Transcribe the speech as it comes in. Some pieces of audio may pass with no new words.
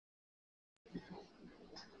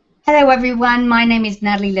Hello everyone, my name is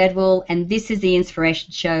Natalie Ledwell and this is the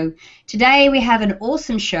Inspiration Show. Today we have an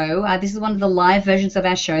awesome show. This is one of the live versions of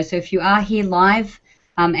our show, so if you are here live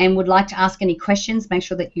and would like to ask any questions, make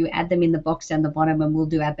sure that you add them in the box down the bottom and we'll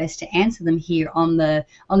do our best to answer them here on the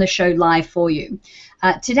show live for you.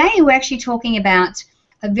 Today we're actually talking about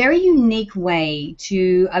a very unique way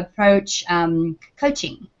to approach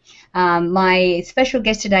coaching. My special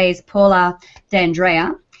guest today is Paula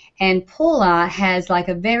D'Andrea. And Paula has like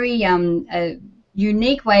a very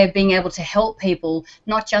unique way of being able to help people,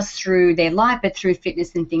 not just through their life, but through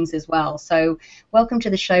fitness and things as well. So welcome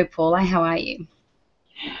to the show, Paula. How are you?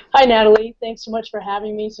 Hi, Natalie. Thanks so much for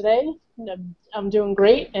having me today. I'm doing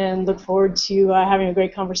great and look forward to having a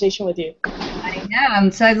great conversation with you. I know.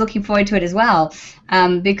 I'm so looking forward to it as well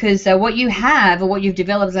because what you have or what you've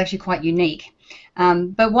developed is actually quite unique.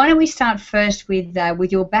 But why don't we start first with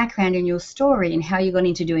your background and your story and how you got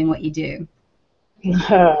into doing what you do?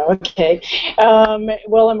 Okay.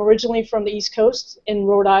 Well, I'm originally from the East Coast in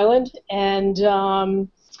Rhode Island, and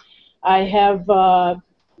I have a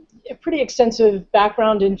pretty extensive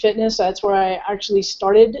background in fitness. That's where I actually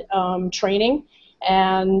started training,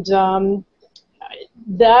 and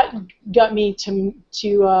that got me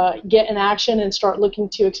to get in action and start looking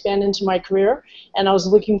to expand into my career. And I was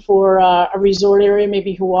looking for a resort area,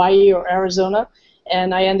 maybe Hawaii or Arizona,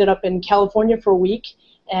 and I ended up in California for a week.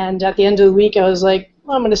 And at the end of the week, I was like,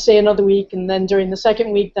 well, I'm going to stay another week. And then during the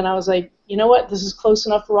second week, then I was like, you know what, this is close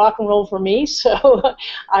enough for rock and roll for me. So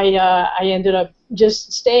I ended up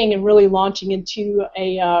just staying and really launching into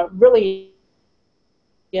a really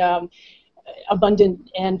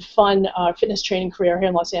abundant and fun fitness training career here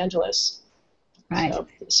in Los Angeles. Right.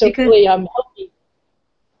 So really healthy.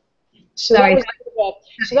 So Sorry. that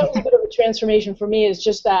was a bit of a transformation for me. Is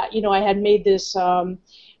just that, you know, I had made this when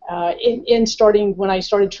I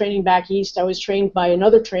started training back east. I was trained by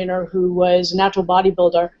another trainer who was a natural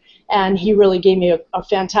bodybuilder, and he really gave me a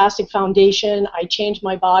fantastic foundation. I changed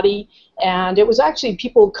my body, and it was actually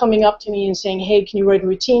people coming up to me and saying, hey, can you write a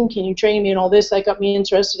routine, can you train me, and all this. That got me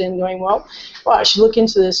interested in going, well, I should look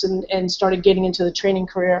into this, and started getting into the training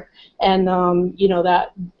career. And you know,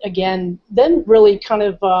 that again then really kind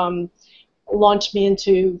of launched me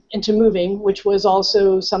into moving, which was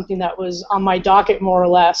also something that was on my docket more or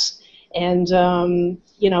less. And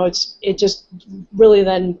you know, it just really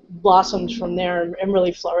then blossomed from there and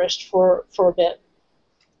really flourished for a bit.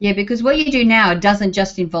 Yeah, because what you do now doesn't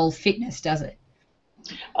just involve fitness, does it?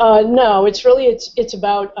 No, it's really it's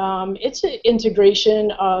about it's an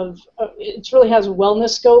integration of it really has a wellness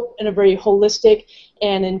scope and a very holistic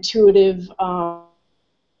and intuitive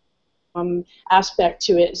aspect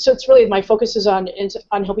to it. So it's really, my focus is on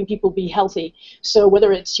helping people be healthy. So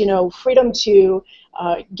whether it's, you know, freedom to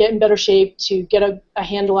get in better shape, to get a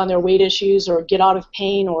handle on their weight issues, or get out of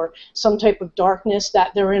pain, or some type of darkness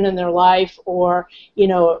that they're in their life, or, you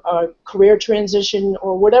know, a career transition,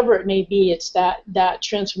 or whatever it may be, it's that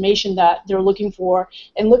transformation that they're looking for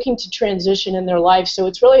and looking to transition in their life. So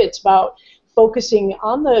it's about focusing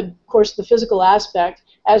on of course, the physical aspect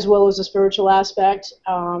as well as the spiritual aspect.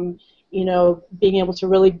 You know, being able to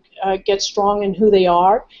really get strong in who they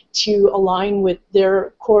are, to align with their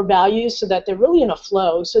core values so that they're really in a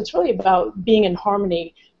flow. So it's really about being in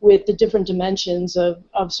harmony with the different dimensions of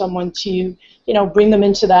someone, to, you know, bring them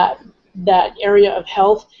into that area of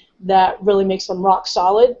health that really makes them rock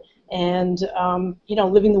solid, and you know,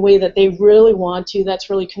 living the way that they really want to, that's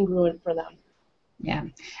really congruent for them. Yeah.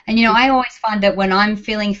 And, you know, I always find that when I'm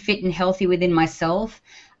feeling fit and healthy within myself,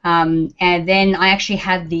 and then I actually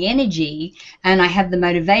have the energy and I have the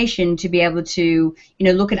motivation to be able to, you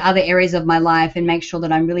know, look at other areas of my life and make sure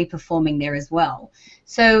that I'm really performing there as well.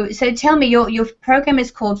 So tell me, your program is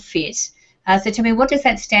called F.I.T. So tell me, what does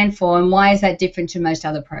that stand for, and why is that different to most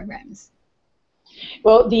other programs?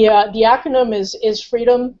 Well, the acronym is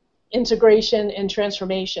freedom, integration, and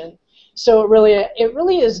transformation. So it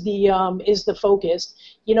really is the focus.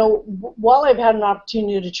 You know, while I've had an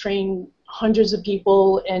opportunity to train hundreds of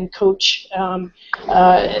people and coach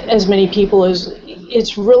as many people as,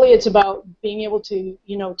 it's about being able to,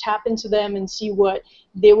 you know, tap into them and see what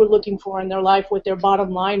they were looking for in their life, what their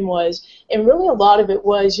bottom line was. And really a lot of it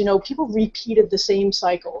was, you know, people repeated the same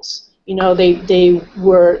cycles. You know, they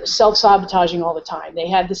were self-sabotaging all the time. They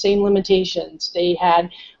had the same limitations. They had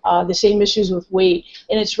the same issues with weight.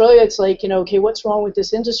 And it's like, you know, okay, what's wrong with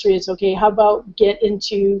this industry? It's okay, how about get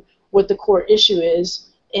into what the core issue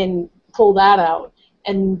is and pull that out,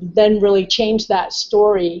 and then really change that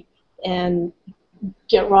story and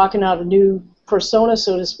get rocking out a new persona,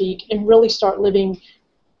 so to speak, and really start living,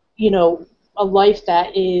 you know, a life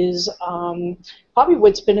that is probably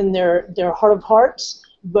what's been in their heart of hearts,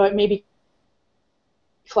 but maybe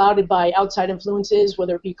clouded by outside influences,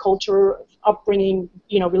 whether it be culture, upbringing,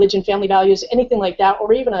 religion, family values, anything like that,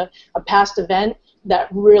 or even a past event that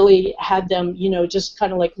really had them, just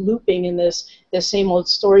kind of like looping in this same old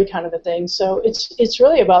story kind of a thing. So it's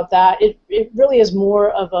really about that. It really is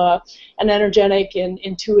more of an energetic and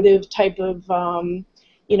intuitive type of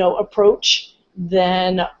approach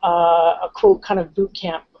than a quote kind of boot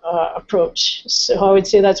camp approach. So I would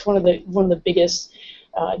say that's one of the biggest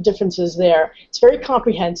differences there. It's very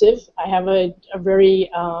comprehensive. I have a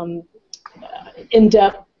very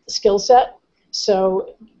in-depth skill set,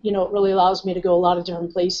 so it really allows me to go a lot of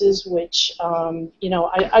different places, which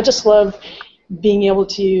I just love being able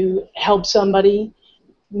to help somebody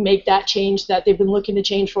make that change that they've been looking to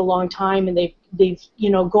change for a long time, and they've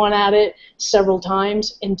gone at it several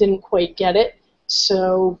times and didn't quite get it.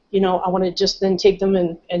 So I want to just then take them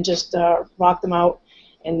and just rock them out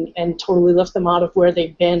and totally lift them out of where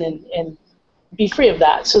they've been and be free of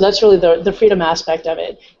that. So that's really the freedom aspect of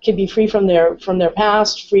it. Can be free from their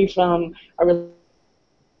past, free from a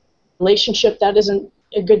relationship that isn't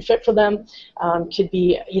a good fit for them. Could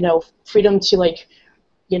be freedom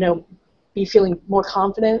to be feeling more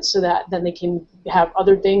confident, so that then they can have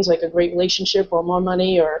other things like a great relationship or more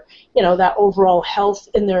money, or that overall health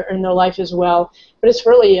in their life as well. But it's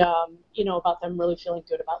really about them really feeling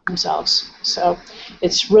good about themselves. So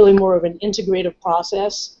it's really more of an integrative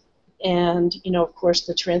process, and of course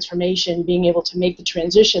the transformation, being able to make the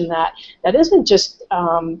transition that isn't just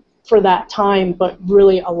for that time, but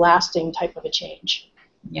really a lasting type of a change.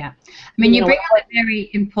 Yeah, I mean, you bring up a very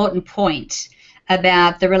important point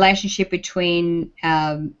about the relationship between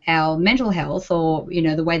our mental health, or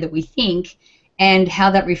the way that we think, and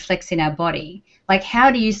how that reflects in our body. Like,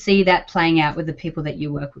 how do you see that playing out with the people that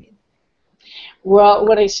you work with? Well,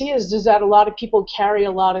 what I see is that a lot of people carry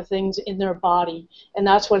a lot of things in their body, and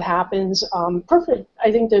that's what happens. Perfect.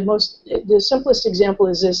 I think the simplest example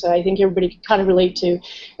is this, that I think everybody can kind of relate to,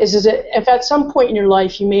 is that if at some point in your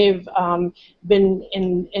life you may have been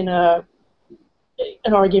in an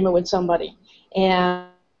argument with somebody, and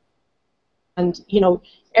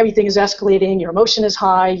everything is escalating, your emotion is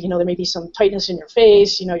high, there may be some tightness in your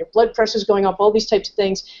face, your blood pressure is going up, all these types of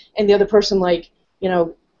things, and the other person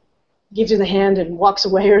gives you the hand and walks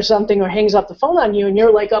away or something, or hangs up the phone on you, and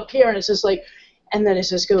you're like up here, and it's just like, and then it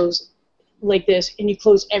just goes like this, and you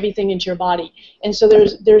close everything into your body. And so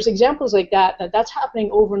there's examples like that's happening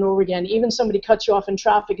over and over again. Even somebody cuts you off in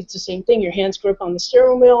traffic, it's the same thing. Your hands grip on the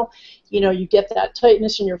steering wheel, you get that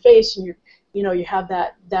tightness in your face, and you have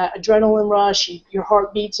that adrenaline rush, your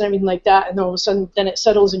heart beats and everything like that, and then all of a sudden then it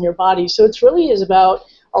settles in your body. So it really is about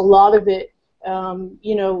a lot of it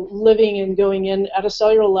living and going in at a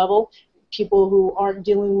cellular level. People who aren't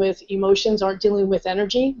dealing with emotions, aren't dealing with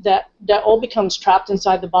energy, that all becomes trapped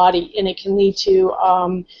inside the body, and it can lead to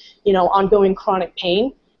ongoing chronic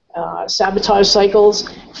pain, sabotage cycles,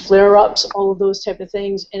 flare-ups, all of those type of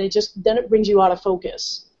things, and it brings you out of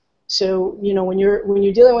focus. So when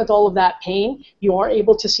you're dealing with all of that pain, you aren't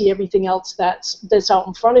able to see everything else that's out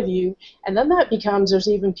in front of you, and then that becomes, there's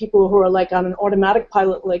even people who are like on an automatic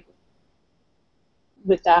pilot, like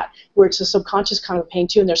with that, where it's a subconscious kind of pain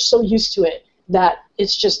too, and they're so used to it that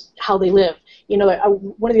it's just how they live.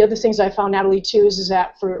 One of the other things I found, Natalie, too, is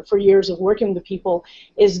that for years of working with people,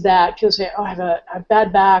 is that people say, oh, I have a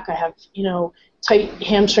bad back, I have tight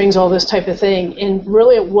hamstrings, all this type of thing, and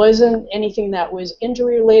really it wasn't anything that was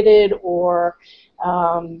injury related, or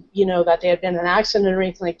that they had been in an accident or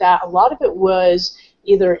anything like that. A lot of it was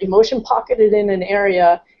either emotion pocketed in an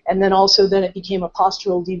area, and then it became a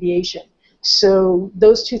postural deviation. So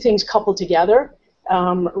those two things coupled together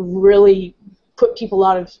really put people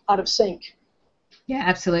out of sync. Yeah,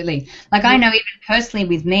 absolutely. Like, I know even personally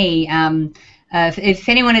with me, if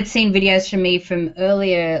anyone had seen videos from me from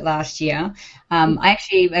earlier last year, I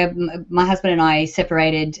actually, my husband and I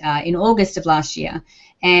separated in August of last year,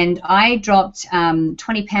 and I dropped 20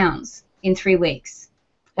 pounds in 3 weeks.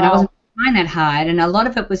 And I wasn't trying that hard, and a lot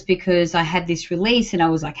of it was because I had this release, and I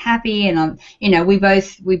was like happy, and we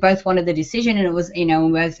both wanted the decision, and it was,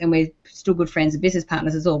 and we're still good friends and business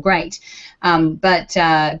partners. It's all great, but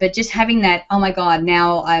just having that, oh my God,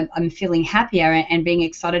 now I'm feeling happier and being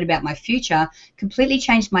excited about my future, completely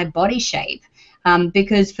changed my body shape.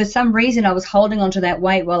 Because for some reason I was holding on to that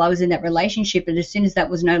weight while I was in that relationship, and as soon as that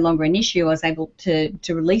was no longer an issue, I was able to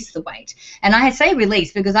release the weight. And I say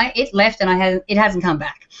release because it left, and it hasn't come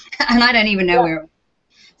back, and I don't even know where it was.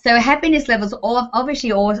 So happiness levels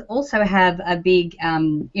obviously also have a big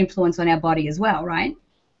influence on our body as well, right?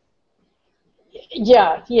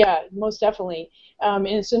 Yeah, most definitely. And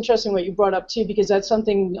it's interesting what you brought up too, because that's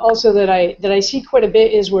something also that I see quite a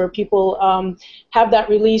bit, is where people have that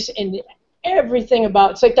release, and everything about,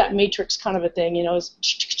 it's like that matrix kind of a thing, it's,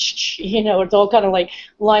 it's all kind of like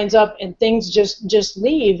lines up, and things just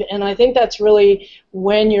leave. And I think that's really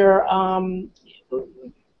when you're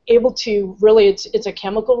able to really, it's a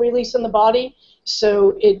chemical release in the body,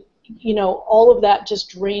 so it, all of that just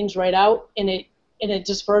drains right out, and it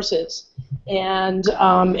disperses. And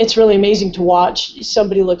it's really amazing to watch.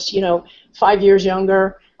 Somebody looks, 5 years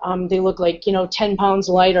younger. They look like, 10 pounds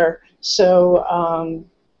lighter. So,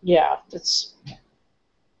 yeah, that's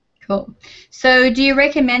cool. So do you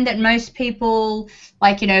recommend that most people,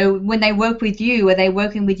 like, when they work with you, are they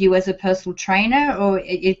working with you as a personal trainer, or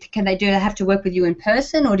can they have to work with you in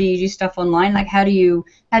person, or do you do stuff online? Like, how do you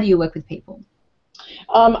work with people?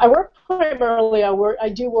 I work primarily. I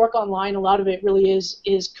do work online. A lot of it really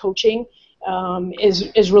is coaching.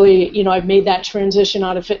 Is really, I've made that transition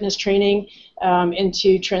out of fitness training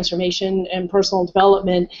into transformation and personal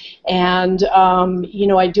development, and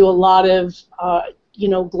I do a lot of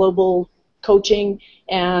global coaching,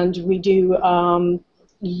 and we do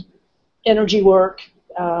energy work.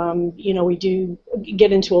 We do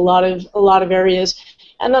get into a lot of areas,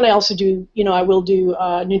 and then I also do, I will do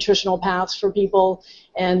nutritional paths for people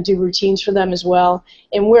and do routines for them as well.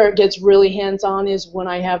 And where it gets really hands-on is when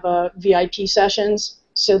I have VIP sessions.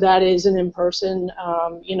 So that is an in-person.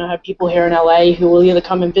 I have people here in LA who will either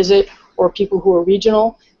come and visit, or people who are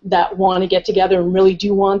regional that want to get together and really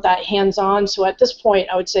do want that hands-on. So at this point,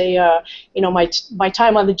 I would say, my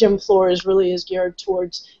time on the gym floor is geared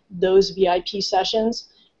towards those VIP sessions.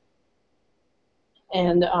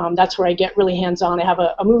 And that's where I get really hands-on. I have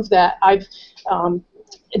a move that I've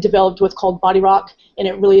developed what's called Body Rock, and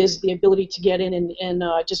it really is the ability to get in and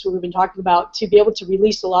just what we've been talking about, to be able to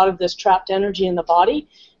release a lot of this trapped energy in the body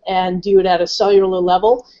and do it at a cellular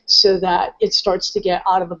level so that it starts to get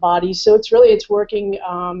out of the body. So it's working,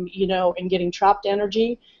 and getting trapped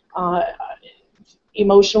energy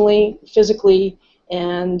emotionally, physically,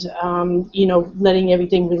 and, letting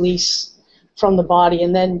everything release from the body.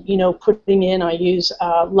 And then, putting in, I use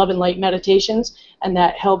love and light meditations, and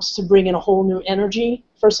that helps to bring in a whole new energy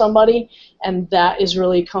for somebody, and that is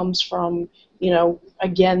really comes from,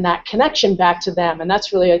 again, that connection back to them. And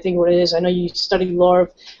that's really, I think, what it is. I know you study law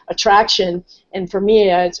of attraction, and for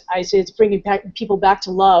me, I say it's bringing people back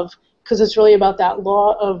to love, because it's really about that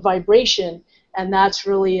law of vibration. And that's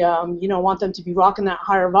really, I want them to be rocking that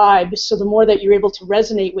higher vibe. So the more that you're able to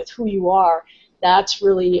resonate with who you are, that's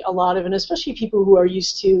really a lot of, and especially people who are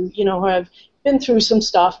used to, who have been through some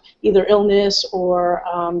stuff, either illness or,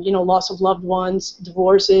 loss of loved ones,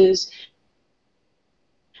 divorces,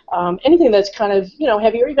 anything that's kind of,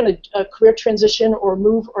 heavy, or even a career transition or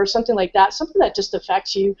move or something like that, something that just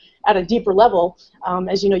affects you at a deeper level,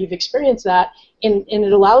 as you've experienced that, and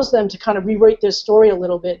it allows them to kind of rewrite their story a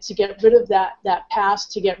little bit, to get rid of that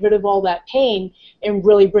past, to get rid of all that pain, and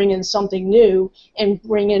really bring in something new, and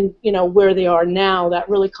bring in, where they are now that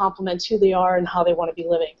really complements who they are and how they want to be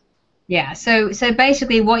living. Yeah, so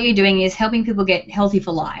basically what you're doing is helping people get healthy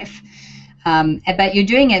for life. But you're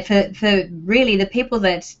doing it for really the people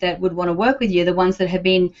that would want to work with you, the ones that have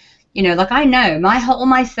been, like I know, all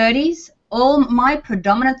my 30s, all my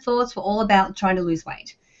predominant thoughts were all about trying to lose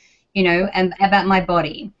weight, and about my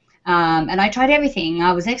body. And I tried everything.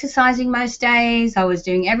 I was exercising most days. I was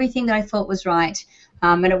doing everything that I thought was right.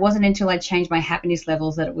 And it wasn't until I changed my happiness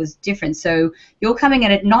levels that it was different. So you're coming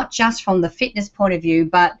at it not just from the fitness point of view,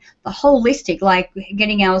 but the holistic, like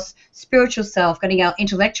getting our spiritual self, getting our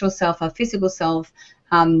intellectual self, our physical self,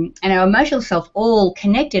 and our emotional self all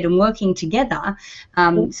connected and working together,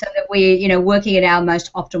 so that we're, working at our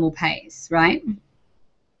most optimal pace, right?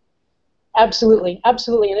 Absolutely,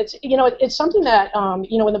 absolutely, and it's it's something that and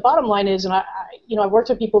the bottom line is, and I worked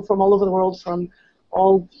with people from all over the world, from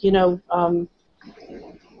all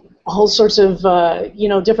all sorts of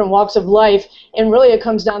different walks of life, and really it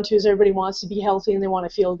comes down to is everybody wants to be healthy and they want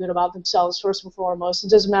to feel good about themselves first and foremost. It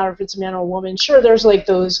doesn't matter if it's a man or a woman. Sure, there's like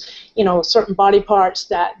those certain body parts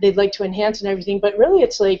that they'd like to enhance and everything, but really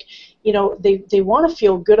it's like they want to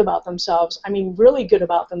feel good about themselves. I mean, really good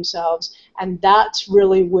about themselves, and that's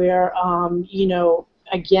really where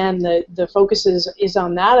again the focus is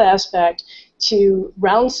on that aspect, to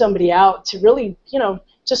round somebody out, to really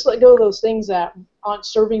just let go of those things that aren't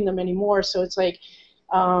serving them anymore. So it's like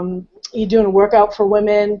you're doing a workout for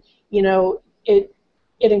women, it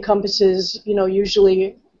encompasses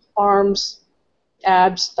usually arms,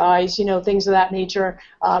 abs, thighs, you know, things of that nature.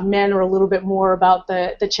 Men are a little bit more about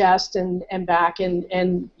the chest and back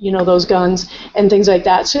and you know, those guns and things like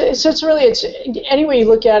that. So it's really, it's any way you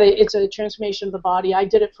look at it, it's a transformation of the body. I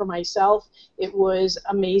did it for myself. It was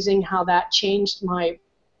amazing how that changed my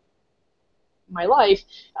life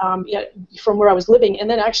from where I was living, and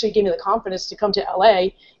then actually gave me the confidence to come to LA.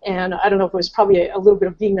 And I don't know if it was probably a little bit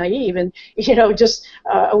of being naive and, you know, just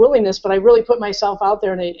a willingness, but I really put myself out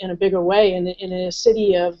there in a bigger way. And in a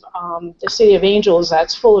city of angels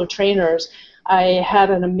that's full of trainers, I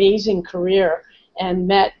had an amazing career and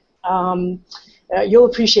met. You'll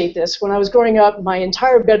appreciate this. When I was growing up, my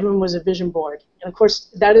entire bedroom was a vision board. And of course,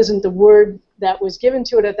 that isn't the word that was given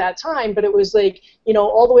to it at that time, but it was like, you know,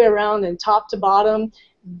 all the way around and top to bottom,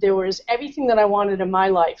 there was everything that I wanted in my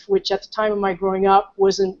life, which at the time of my growing up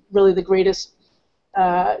wasn't really the greatest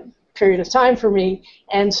period of time for me.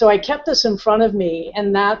 And so I kept this in front of me,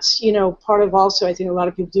 and that's, you know, part of also, I think a lot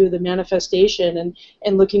of people do the manifestation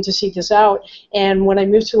and looking to seek this out. And when I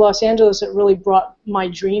moved to Los Angeles, it really brought my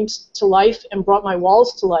dreams to life and brought my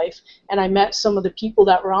walls to life. And I met some of the people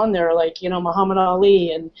that were on there, like, you know, Muhammad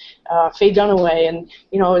Ali and Faye Dunaway, and,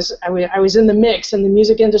 you know, I was in the mix in the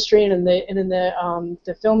music industry and in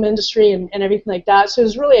the film industry and everything like that. So it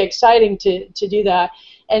was really exciting to do that.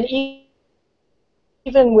 And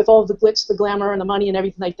even with all the glitz, the glamour, and the money and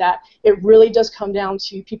everything like that, it really does come down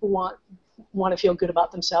to people want to feel good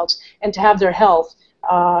about themselves and to have their health.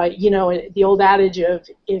 You know, the old adage of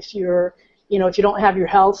if you don't have your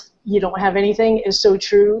health, you don't have anything is so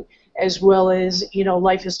true, as well as, you know,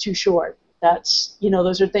 life is too short. That's, you know,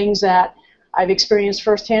 those are things that I've experienced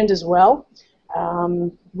firsthand as well,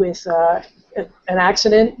 with an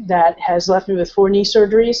accident that has left me with 4 knee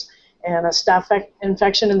surgeries and a staph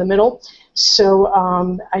infection in the middle. So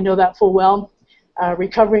I know that full well,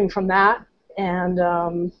 recovering from that. And,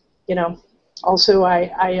 you know, also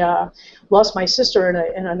I lost my sister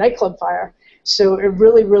in a nightclub fire. So it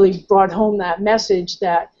really, really brought home that message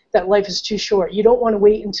that life is too short. You don't want to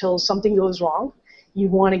wait until something goes wrong. You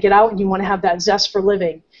want to get out and you want to have that zest for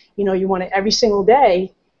living. You know, you want to every single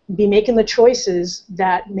day be making the choices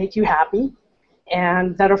that make you happy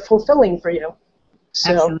and that are fulfilling for you.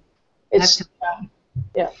 So Absolutely. it's,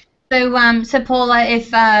 yeah. So Paula,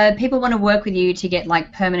 if people want to work with you to get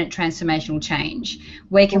like permanent transformational change,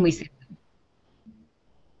 where can we see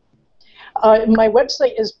them? My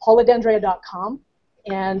website is pauladandrea.com,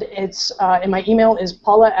 and it's and my email is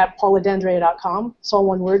paula@pauladandrea.com. It's all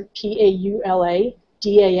one word,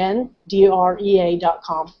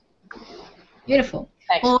 pauladandrea.com. Beautiful.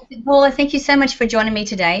 Thanks. Well, Paula, thank you so much for joining me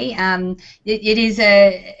today. It is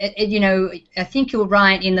you know, I think you're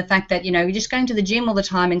right in the fact that, you know, you're just going to the gym all the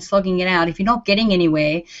time and slogging it out. If you're not getting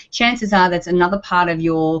anywhere, chances are that's another part of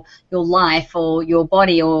your life or your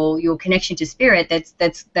body or your connection to spirit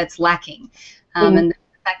that's lacking. And the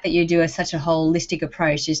fact that you do such a holistic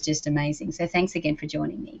approach is just amazing. So thanks again for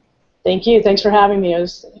joining me. Thank you. Thanks for having me. It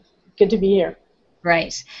was good to be here.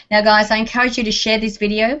 Great. Now, guys, I encourage you to share this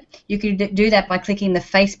video. You can do that by clicking the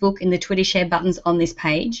Facebook and the Twitter share buttons on this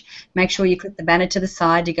page. Make sure you click the banner to the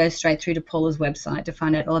side to go straight through to Paula's website to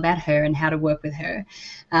find out all about her and how to work with her.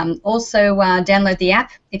 Also, download the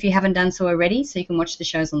app if you haven't done so already so you can watch the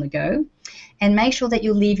shows on the go. And make sure that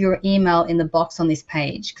you leave your email in the box on this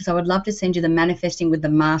page, because I would love to send you the Manifesting with the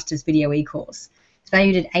Masters video e-course. It's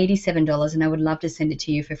valued at $87, and I would love to send it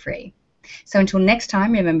to you for free. So until next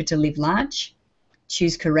time, remember to live large,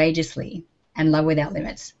 choose courageously, and love without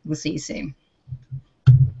limits. We'll see you soon.